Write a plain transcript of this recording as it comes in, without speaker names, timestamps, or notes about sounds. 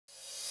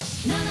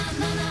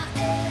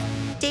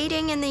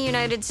Dating in the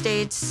United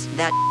States,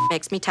 that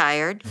makes me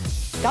tired.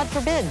 God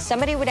forbid,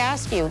 somebody would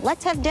ask you,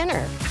 let's have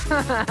dinner.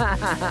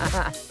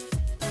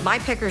 My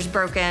picker's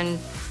broken.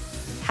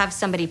 Have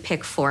somebody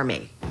pick for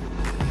me.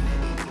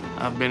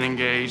 I've been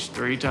engaged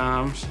 3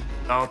 times.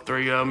 All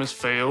 3 of them has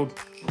failed.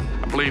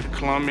 I believe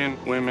Colombian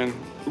women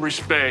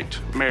respect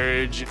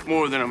marriage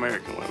more than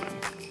American women.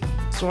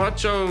 So I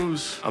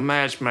chose a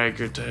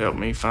matchmaker to help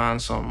me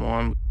find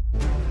someone.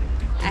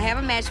 I have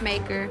a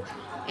matchmaker,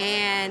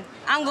 and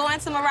I'm going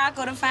to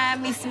Morocco to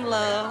find me some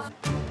love.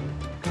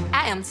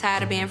 I am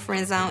tired of being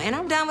friend zoned, and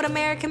I'm done with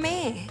American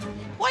men.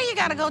 Why you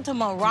gotta go to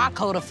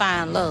Morocco to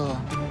find love?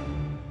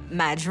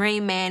 My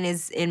dream man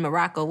is in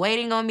Morocco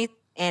waiting on me,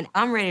 and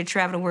I'm ready to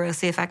travel the world,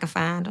 see if I can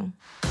find him.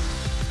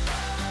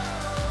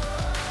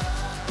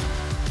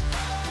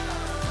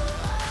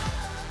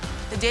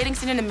 The dating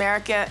scene in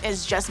America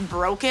is just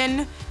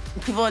broken.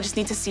 People just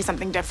need to see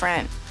something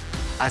different.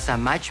 As a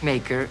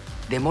matchmaker,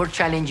 the more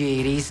challenging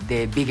it is,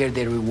 the bigger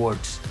the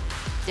rewards.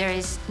 There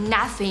is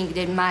nothing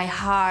that my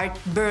heart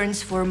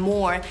burns for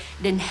more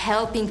than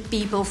helping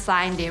people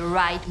find the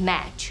right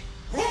match.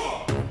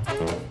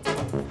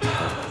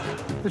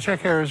 The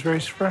check air is very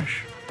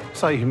fresh.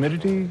 Slight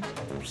humidity,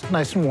 it's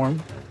nice and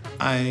warm.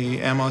 I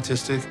am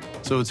autistic,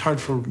 so it's hard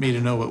for me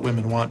to know what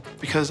women want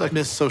because I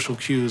miss social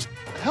cues.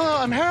 Hello,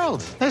 I'm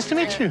Harold. Nice to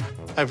meet you.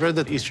 I've read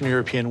that Eastern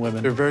European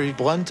women are very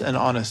blunt and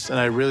honest, and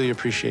I really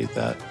appreciate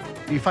that.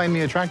 Do you find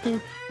me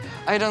attractive?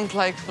 I don't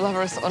like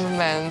lovers on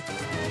men.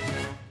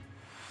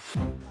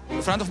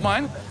 A friend of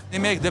mine, they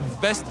make the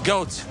best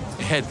goat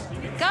head.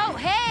 Go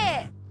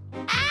ahead!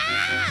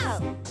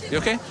 Ow! You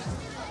okay?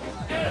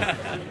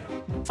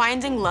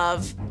 Finding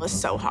love was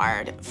so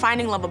hard.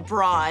 Finding love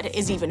abroad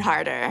is even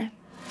harder.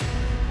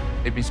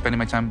 I've been spending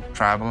my time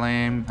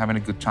traveling, having a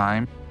good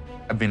time.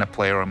 I've been a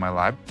player in my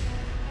life.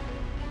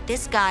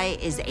 This guy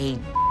is a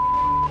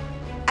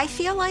I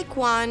feel like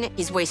one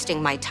is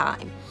wasting my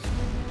time.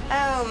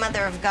 Oh,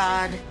 Mother of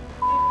God.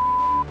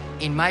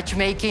 In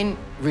matchmaking,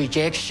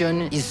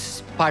 rejection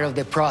is part of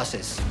the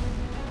process.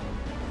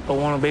 I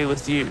want to be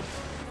with you.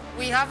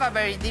 We have a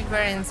very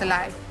different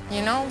life,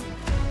 you know?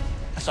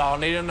 That's all I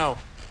need to know.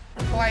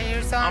 Why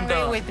you're so angry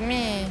done. with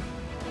me?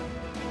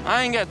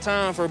 I ain't got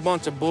time for a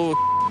bunch of bull.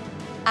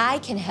 I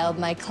can help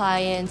my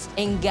clients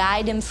and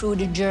guide them through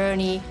the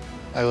journey,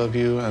 I love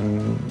you,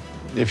 and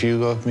if you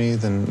love me,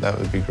 then that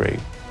would be great.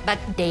 but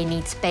they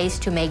need space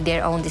to make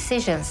their own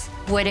decisions,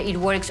 whether it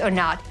works or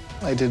not.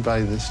 I did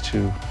buy this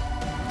too.